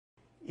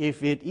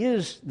if it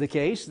is the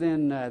case,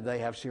 then they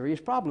have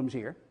serious problems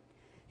here.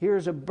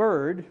 Here's a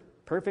bird,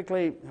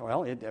 perfectly,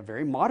 well, a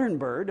very modern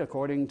bird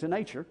according to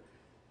nature,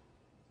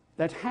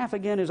 that's half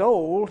again as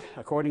old,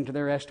 according to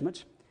their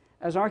estimates,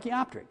 as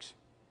Archaeopteryx.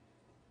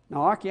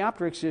 Now,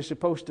 Archaeopteryx is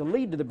supposed to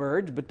lead to the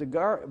birds, but the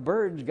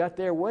birds got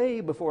there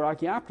way before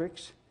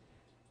Archaeopteryx,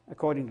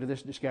 according to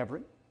this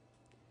discovery.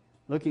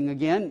 Looking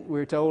again,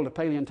 we're told a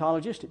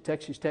paleontologist at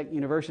Texas Tech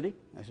University,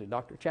 this is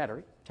Dr.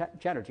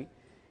 Chatterjee,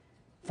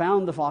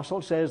 found the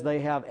fossil, says they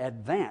have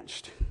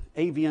advanced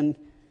avian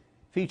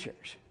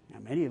features. Now,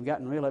 many have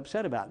gotten real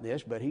upset about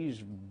this, but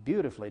he's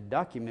beautifully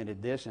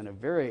documented this in a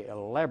very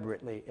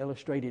elaborately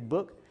illustrated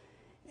book,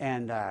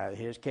 and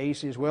his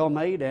case is well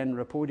made and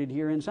reported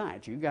here in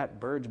Science. You got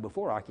birds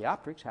before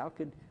Archaeopteryx. How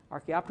could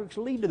Archaeopteryx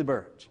lead to the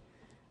birds?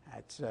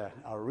 That's a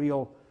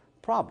real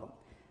problem.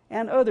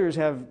 And others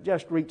have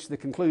just reached the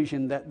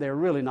conclusion that they're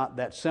really not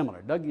that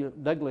similar.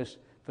 Douglas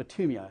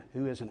Fatumia,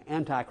 who is an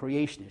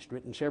anti-creationist,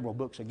 written several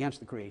books against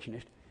the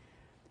creationist,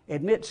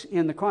 admits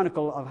in the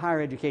Chronicle of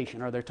Higher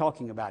Education, or they're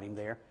talking about him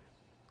there,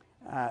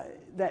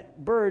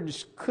 that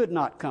birds could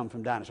not come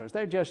from dinosaurs.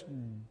 They're just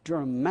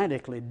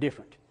dramatically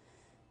different.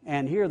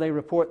 And here they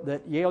report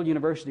that Yale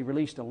University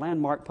released a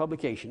landmark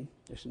publication,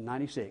 this in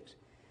 '96.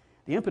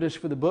 The impetus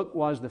for the book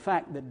was the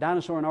fact that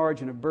dinosaur and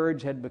origin of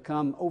birds had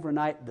become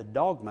overnight the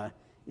dogma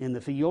in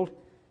the field,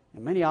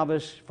 and many of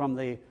us from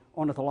the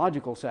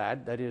ornithological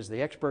side, that is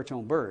the experts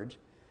on birds,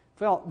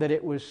 felt that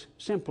it was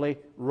simply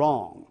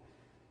wrong.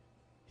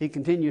 He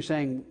continues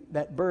saying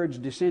that birds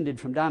descended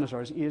from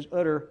dinosaurs is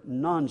utter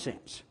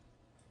nonsense.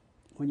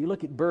 When you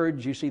look at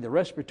birds, you see the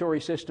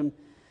respiratory system,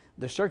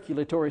 the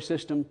circulatory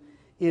system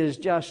is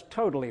just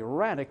totally,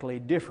 radically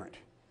different.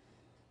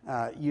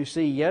 You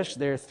see, yes,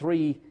 there are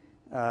 3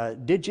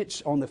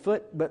 digits on the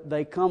foot, but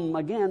they come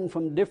again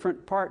from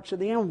different parts of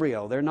the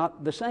embryo. They're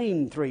not the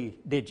same 3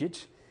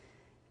 digits,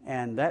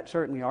 and that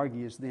certainly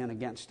argues then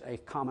against a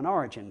common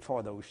origin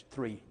for those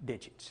 3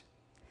 digits.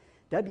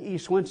 W.E.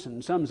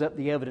 Swenson sums up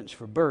the evidence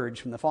for birds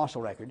from the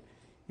fossil record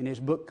in his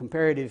book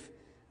Comparative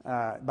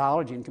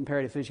Biology and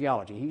Comparative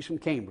Physiology. He's from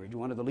Cambridge,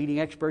 one of the leading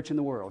experts in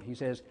the world. He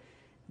says,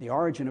 the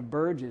origin of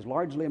birds is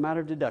largely a matter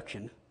of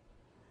deduction.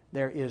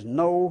 There is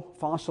no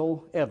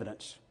fossil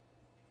evidence.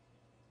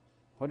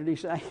 What did he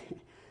say?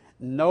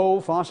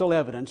 No fossil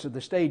evidence of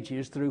the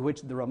stages through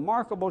which the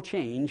remarkable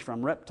change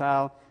from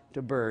reptile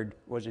to bird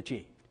was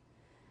achieved.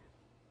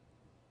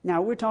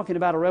 Now, we're talking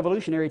about a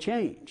revolutionary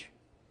change.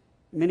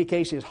 In many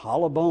cases,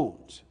 hollow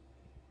bones.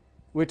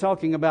 We're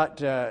talking about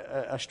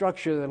a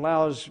structure that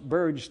allows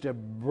birds to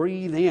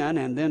breathe in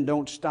and then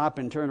don't stop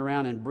and turn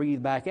around and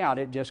breathe back out.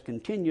 It just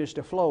continues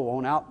to flow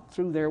on out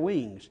through their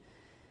wings.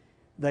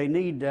 They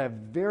need a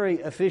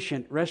very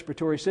efficient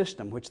respiratory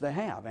system, which they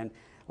have. And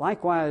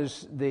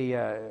likewise, the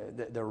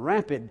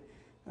rapid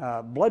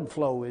blood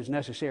flow is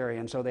necessary,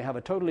 and so they have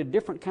a totally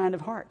different kind of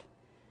heart.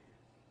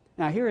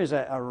 Now, here is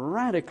a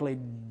radically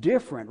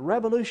different,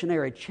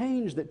 revolutionary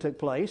change that took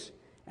place.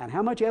 And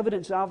how much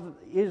evidence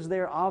is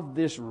there of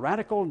this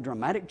radical,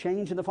 dramatic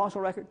change in the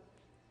fossil record?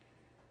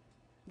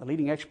 The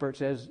leading expert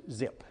says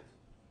zip.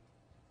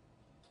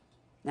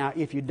 Now,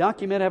 if you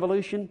document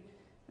evolution,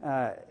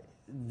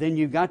 then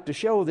you've got to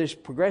show this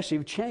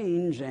progressive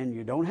change, and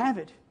you don't have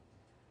it.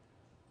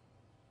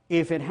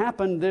 If it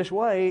happened this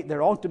way,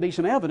 there ought to be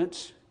some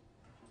evidence.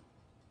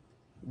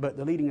 But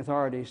the leading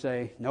authorities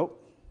say,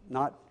 nope,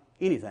 not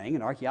anything,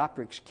 and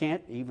Archaeopteryx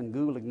can't. Even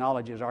Gould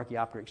acknowledges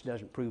Archaeopteryx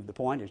doesn't prove the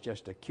point. It's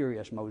just a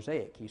curious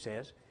mosaic, he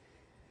says.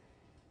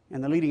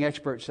 And the leading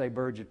experts say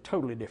birds are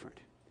totally different.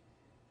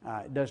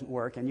 It doesn't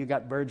work, and you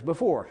got birds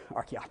before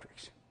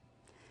Archaeopteryx.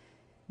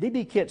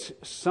 D.B. Kitts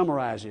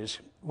summarizes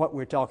what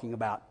we're talking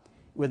about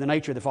with the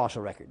nature of the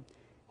fossil record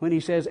when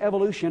he says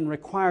evolution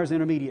requires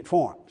intermediate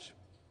forms.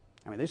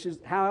 I mean, this is,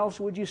 how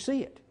else would you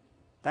see it?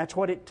 That's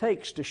what it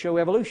takes to show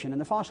evolution in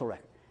the fossil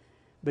record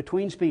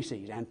between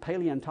species, and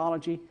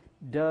paleontology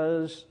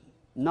does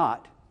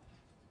not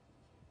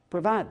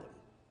provide them.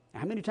 Now,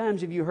 how many times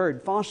have you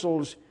heard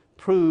fossils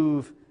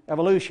prove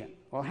evolution?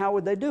 Well, how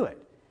would they do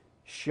it?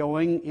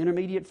 Showing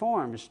intermediate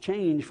forms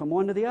change from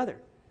one to the other.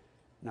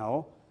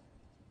 No.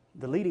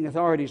 The leading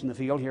authorities in the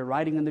field here,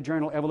 writing in the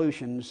journal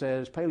Evolution,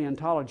 says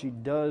paleontology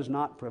does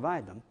not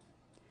provide them.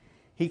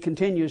 He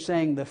continues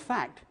saying the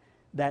fact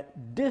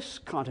that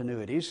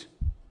discontinuities,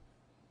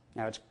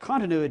 now it's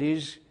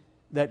continuities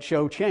that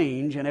show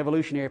change and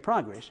evolutionary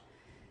progress,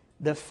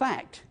 the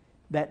fact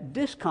that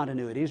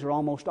discontinuities are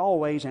almost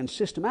always and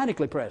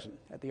systematically present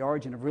at the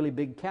origin of really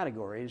big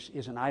categories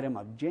is an item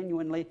of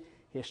genuinely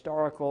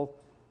historical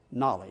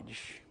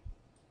knowledge.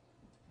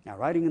 Now,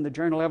 writing in the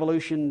journal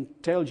Evolution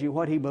tells you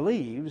what he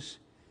believes,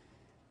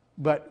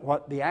 but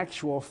what the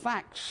actual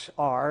facts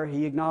are,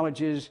 he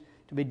acknowledges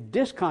to be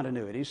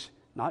discontinuities,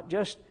 not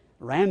just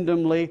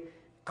randomly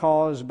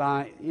caused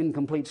by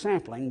incomplete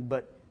sampling,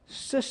 but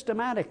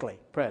systematically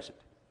present.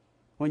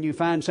 When you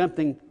find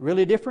something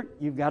really different,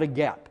 you've got a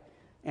gap.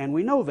 And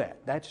we know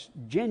that. That's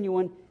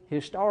genuine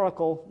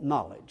historical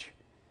knowledge.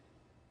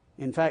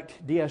 In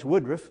fact, D.S.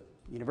 Woodruff,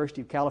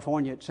 University of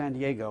California at San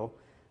Diego,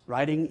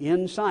 writing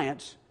in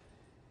Science.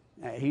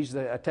 He's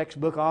a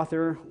textbook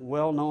author,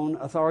 well-known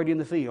authority in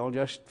the field,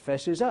 just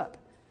fesses up.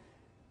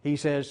 He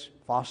says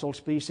fossil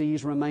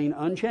species remain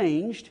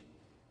unchanged.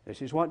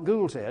 This is what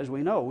Gould says.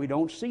 We know we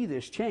don't see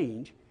this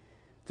change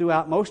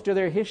throughout most of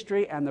their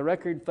history, and the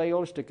record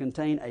fails to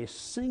contain a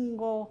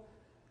single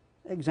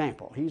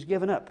example. He's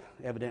given up,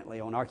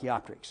 evidently, on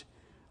Archaeopteryx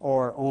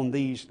or on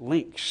these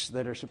links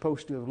that are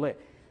supposed to have led.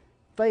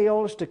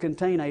 Fails to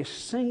contain a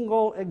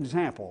single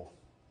example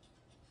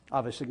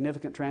of a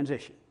significant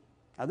transition.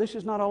 Now, this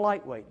is not a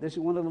lightweight. This is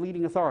one of the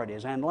leading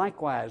authorities, and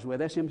likewise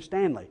with S.M.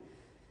 Stanley,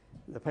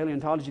 the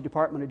paleontology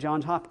department at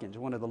Johns Hopkins,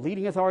 one of the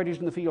leading authorities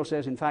in the field,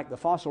 says, in fact, the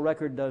fossil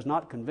record does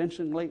not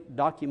convincingly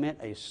document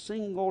a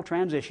single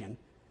transition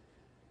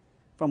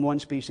from one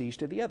species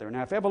to the other.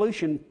 Now, if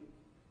evolution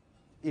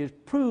is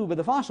proved with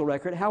the fossil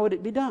record, how would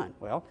it be done?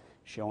 Well,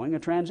 showing a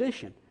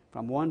transition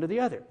from one to the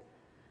other.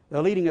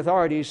 The leading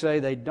authorities say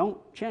they don't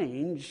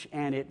change,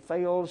 and it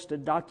fails to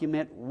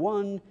document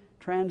one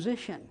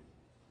transition.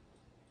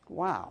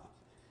 Wow.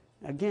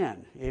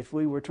 Again, if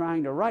we were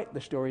trying to write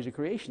the stories of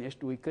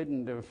creationists, we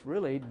couldn't have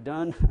really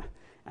done,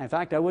 in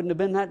fact, I wouldn't have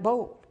been that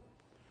bold.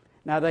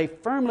 Now, they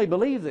firmly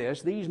believe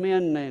this. These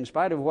men, in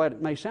spite of what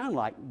it may sound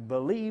like,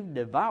 believe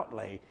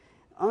devoutly,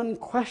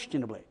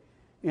 unquestionably,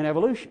 in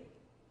evolution.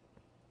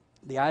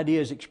 The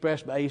idea is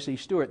expressed by A.C.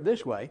 Stewart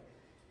this way.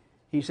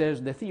 He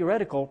says, the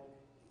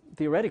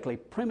theoretically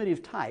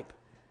primitive type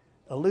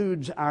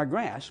eludes our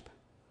grasp.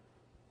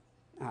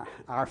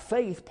 Our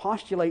faith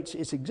postulates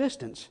its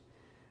existence,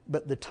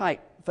 but the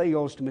type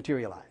fails to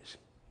materialize.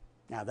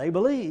 Now, they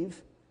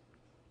believe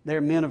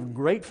they're men of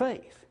great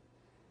faith.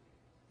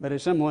 But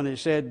as someone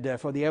has said,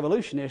 for the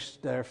evolutionists,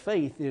 their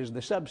faith is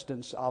the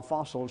substance of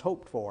fossils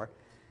hoped for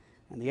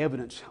and the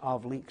evidence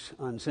of links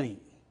unseen.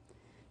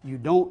 You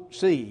don't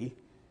see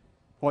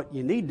what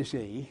you need to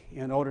see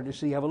in order to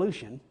see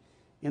evolution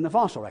in the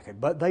fossil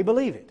record, but they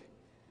believe it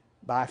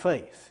by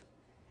faith.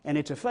 And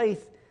it's a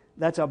faith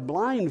that's a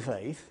blind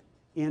faith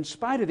in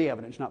spite of the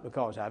evidence, not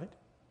because of it.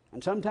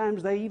 And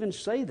sometimes they even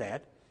say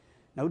that.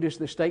 Notice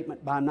the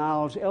statement by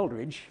Niles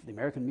Eldredge, the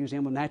American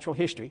Museum of Natural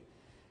History.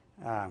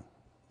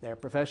 They're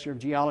professor of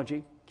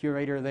geology,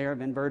 curator there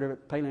of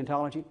invertebrate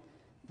paleontology.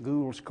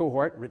 Gould's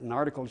cohort, written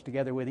articles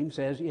together with him,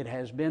 says, it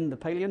has been the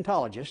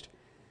paleontologist,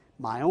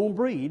 my own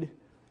breed,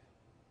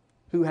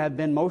 who have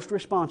been most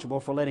responsible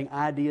for letting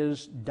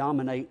ideas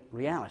dominate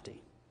reality.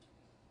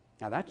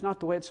 Now, that's not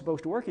the way it's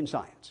supposed to work in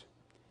science.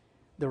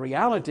 The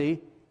reality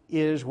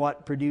is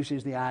what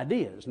produces the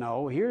ideas.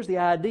 No, here's the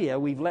idea.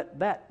 We've let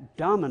that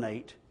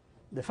dominate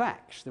the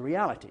facts, the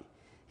reality.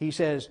 He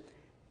says,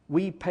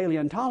 we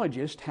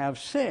paleontologists have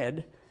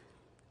said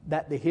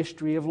that the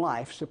history of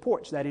life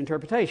supports that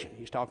interpretation.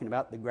 He's talking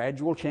about the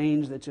gradual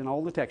change that's in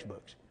all the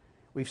textbooks.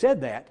 We've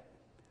said that,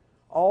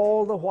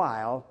 all the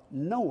while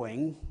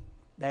knowing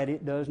that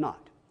it does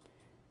not.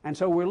 And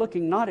so we're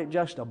looking not at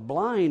just a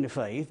blind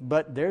faith,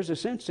 but there's a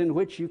sense in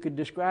which you could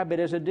describe it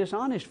as a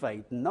dishonest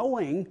faith,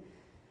 knowing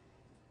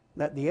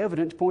that the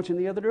evidence points in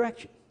the other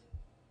direction.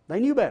 They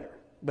knew better,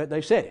 but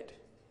they said it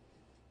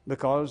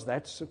because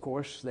that's, of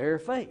course, their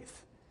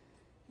faith,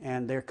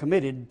 and they're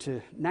committed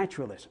to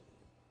naturalism.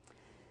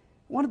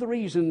 One of the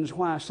reasons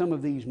why some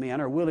of these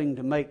men are willing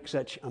to make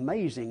such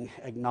amazing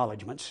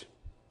acknowledgments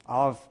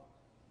of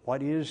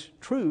what is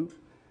true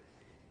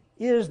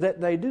is that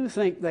they do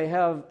think they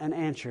have an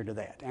answer to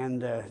that, and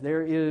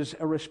there is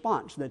a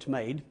response that's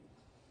made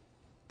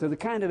to the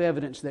kind of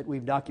evidence that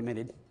we've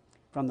documented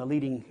from the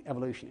leading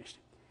evolutionists.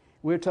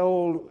 We're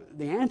told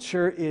the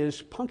answer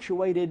is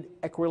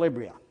punctuated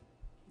equilibria.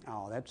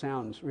 Oh, that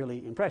sounds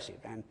really impressive.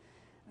 And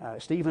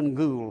Stephen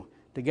Gould,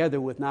 together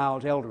with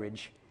Niles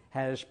Eldredge,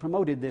 has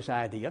promoted this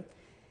idea.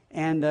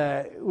 And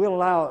we'll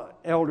allow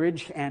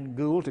Eldredge and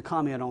Gould to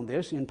comment on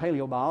this in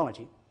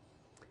paleobiology.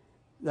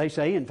 They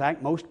say, in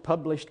fact, most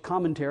published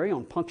commentary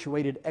on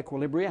punctuated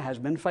equilibria has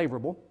been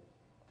favorable.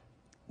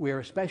 We are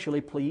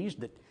especially pleased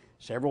that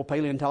several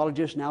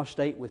paleontologists now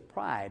state with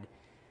pride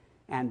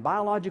and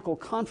biological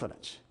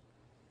confidence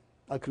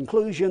a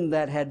conclusion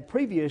that had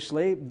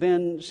previously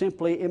been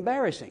simply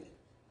embarrassing.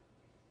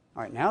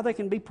 All right, now they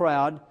can be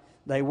proud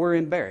they were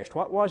embarrassed.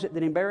 What was it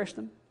that embarrassed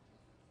them?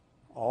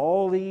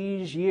 All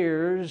these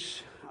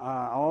years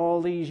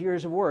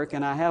of work,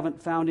 and I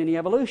haven't found any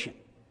evolution.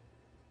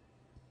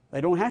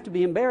 They don't have to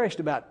be embarrassed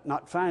about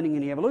not finding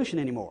any evolution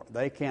anymore.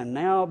 They can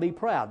now be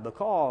proud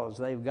because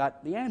they've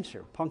got the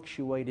answer,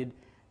 punctuated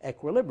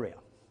equilibria.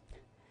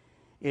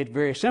 It's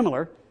very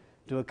similar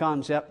to a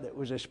concept that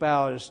was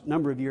espoused a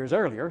number of years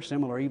earlier,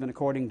 similar even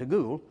according to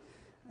Gould,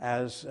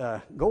 as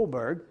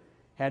Goldberg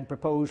had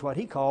proposed what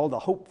he called the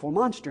hopeful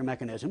monster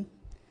mechanism.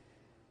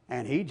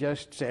 And he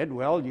just said,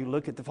 well, you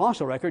look at the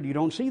fossil record, you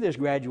don't see this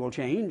gradual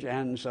change,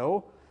 and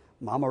so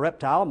mama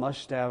reptile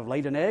must have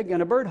laid an egg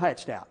and a bird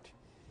hatched out.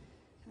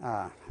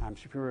 I'm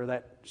sure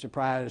that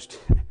surprised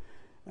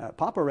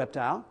Papa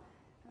reptile.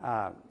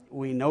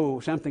 We know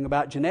something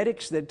about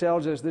genetics that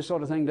tells us this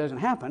sort of thing doesn't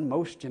happen.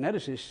 Most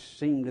geneticists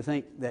seem to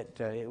think that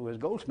it was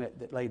Goldsmith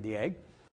that laid the egg.